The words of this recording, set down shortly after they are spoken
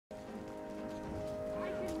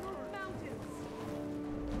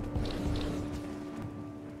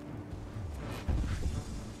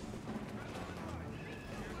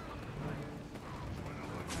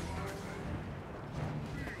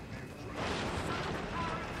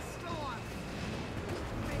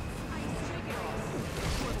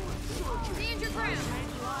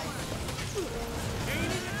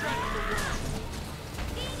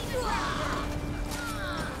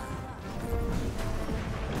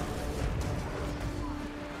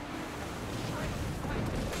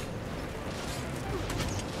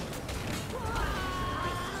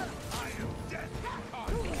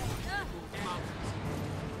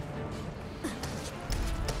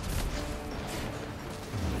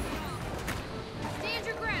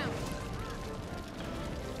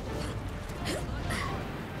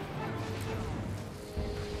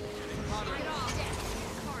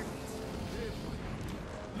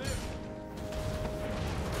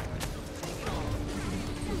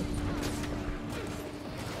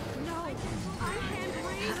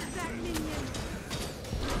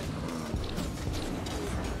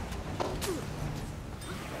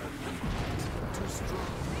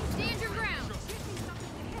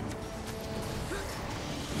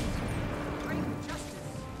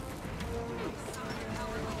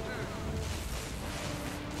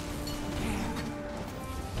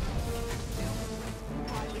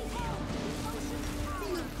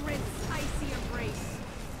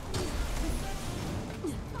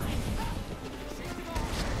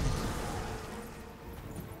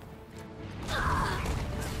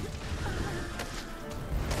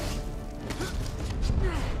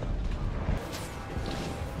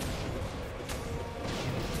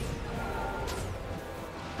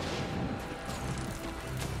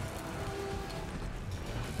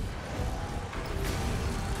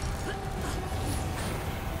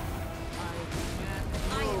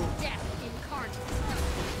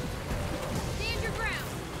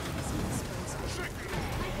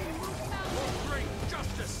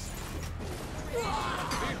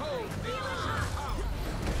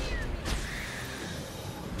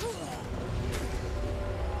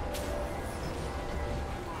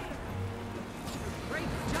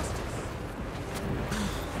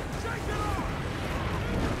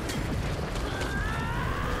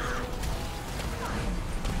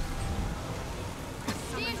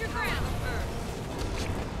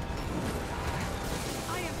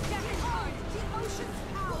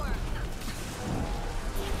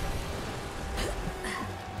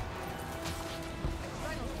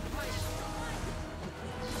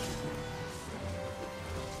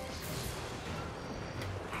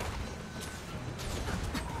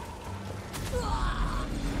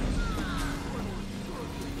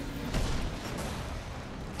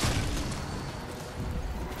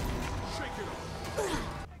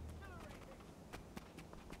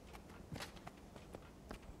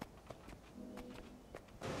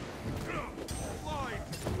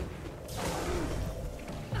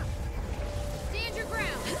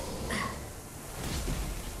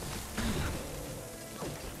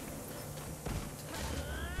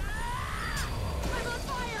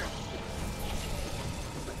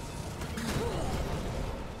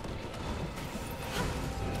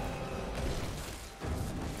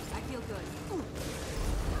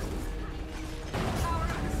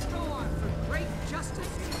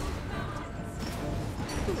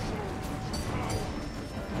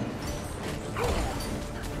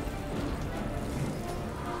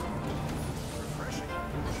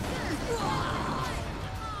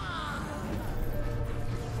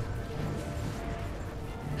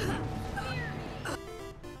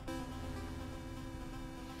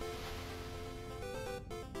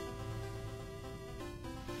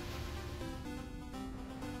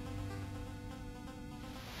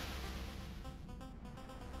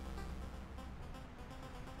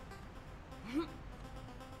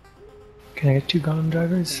Can I get 2 golem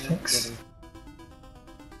drivers? Thanks.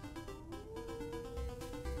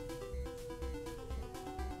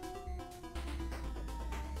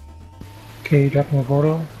 Okay, dropping a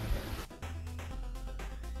portal.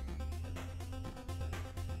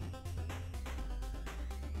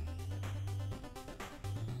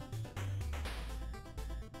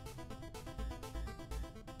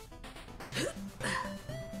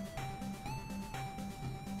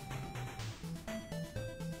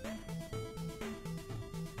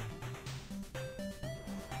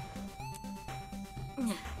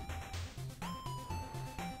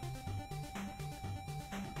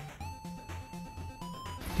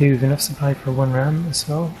 Do you have enough supply for 1 ram as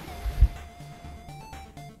well?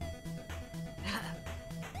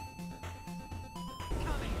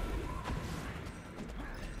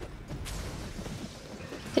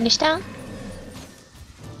 Finish down?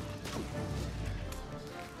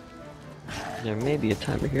 There may be a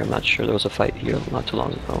timer here, I'm not sure. There was a fight here not too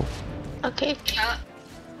long ago. Okay.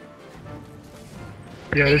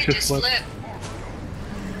 Yeah, this It just just flipped. flipped.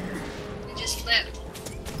 It just flipped.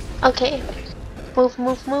 Okay. Move,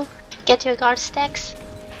 move, move. Get your guard stacks.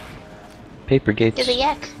 Paper gates. Get a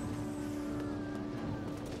yak.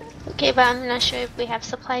 Okay, but I'm not sure if we have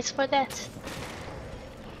supplies for that.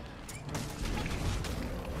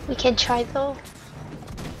 We can try though.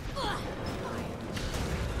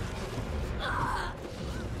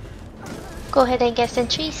 Go ahead and get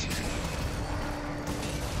sentries.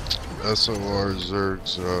 SOR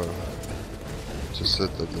Zergs, just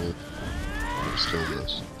hit the mid. Still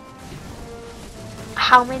miss.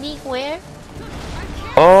 How many? Where?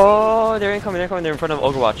 Oh, they're incoming, they're in front of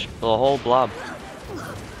Overwatch. The whole blob.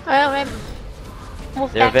 Alright,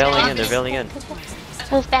 move They're back to veiling in, camp. they're veiling in.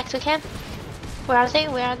 Move back to camp. Where are they?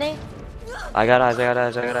 Where are they? I got eyes, I got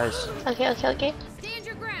eyes, I got eyes. Okay, okay, okay.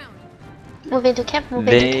 Move into camp, move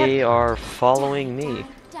into camp. They are following me.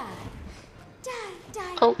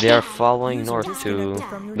 Okay. They are following north to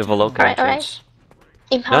the Veloka Alright, entrance.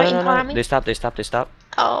 Empower, No, empower me. They stopped.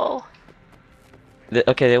 Oh.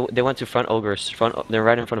 Okay, they went to front ogres. They're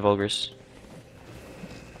right in front of ogres.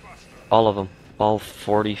 All of them. All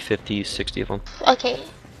 40, 50, 60 of them. Okay.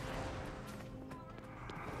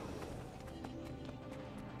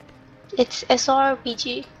 It's SR or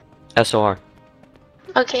BG? SOR.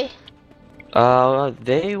 Okay.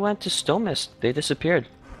 They went to Stomist. They disappeared.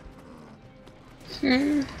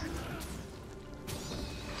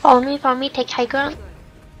 Follow me, take high ground.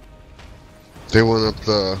 They went up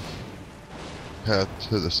the path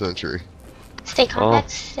to the sentry. Stay compact,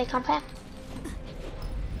 stay compact.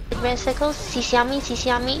 Red circles, CC on me,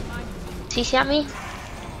 CC on me. CC on me.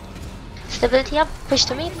 Stability up, push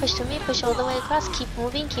to me, push all the way across. Keep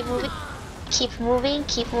moving, keep moving. Keep moving,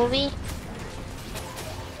 keep moving.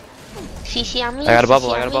 CC on me. I got a bubble,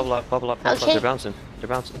 CC I got a on bubble me. up, bubble up. Okay. They're bouncing. They're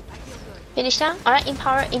bouncing. Finish down. Alright,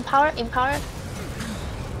 empower, empower, empower.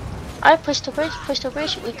 Alright, push the bridge, push the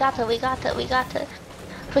bridge. We got it, we got it, we got it.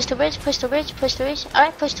 Push the bridge, push the bridge, push the bridge.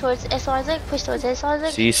 Alright, push towards SRZ, push towards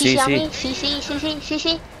SRZ. CC on me, CC.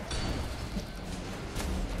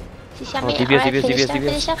 CC on me. DBS, Alright, DBS, finish DBS, down, DBS.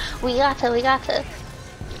 finish down. We got it, we got it.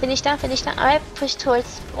 Finish down, finish down. Alright, push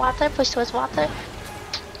towards water, push towards water.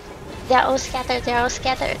 They're all scattered, they're all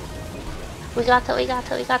scattered. We got it, we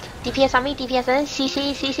got it, we got it. DPS on me, DPS on me.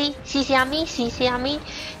 CC on me, CC on me,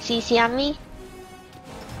 CC on me.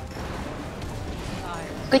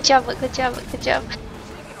 Good job, good job, good job.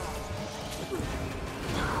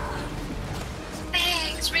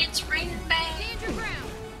 Bags, rinse, ring,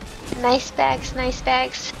 bags. Nice bags, nice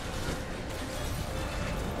bags.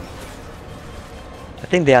 I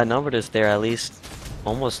think they outnumbered us there at least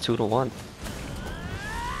almost 2 to 1.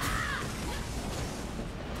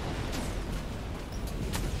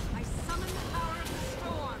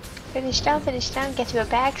 Finish down, get your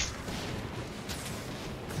bags.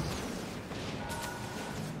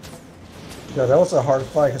 Yeah, that was a hard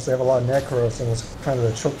fight because they have a lot of necros and it's kind of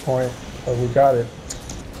a choke point, but we got it.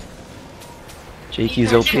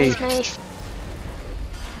 JQ's OP. Nice.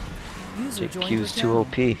 JQ's too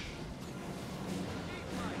OP.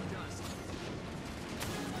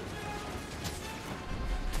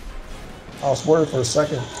 I was worried for a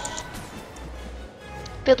second.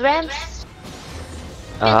 Build ramps.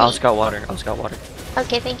 I'll scout water.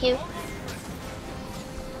 Okay, thank you.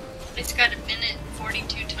 It's got a minute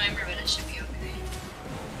 42 timer, but it should be okay.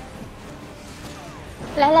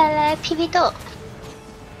 La, pibito.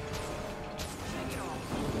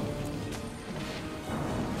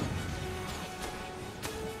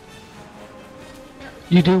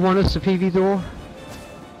 You do want us to PV door?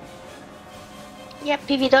 Yep,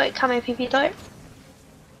 PV door, coming, PV door.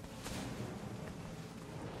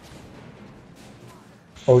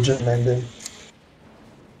 Ogent mending.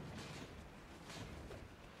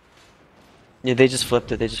 Yeah, they just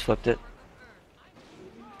flipped it. They just flipped it.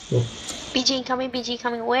 BG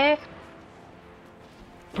coming, where?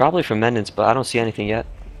 Probably from Mendance, but I don't see anything yet.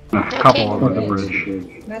 A Okay. couple on the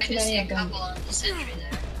bridge. I see a couple on the sentry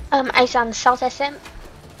there. Ice on South SM.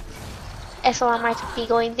 SLR might be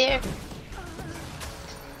going there.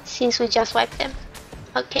 Since we just wiped them.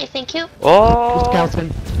 Okay, thank you. Oh! Skeleton.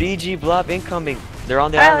 BG blob incoming. They're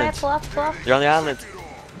on the Alright, island. pull up. They're on the island.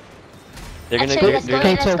 They're gonna. Actually, let's go in,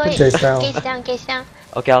 Gates let's go open. in. Gates down. Gates down.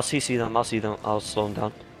 Okay, I'll CC them. I'll see them. I'll slow them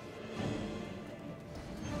down.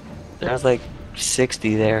 There's like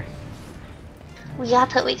 60 there. We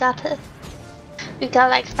got it. We got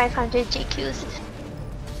like 500 GQs.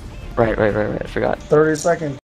 Right. I forgot. 30 seconds.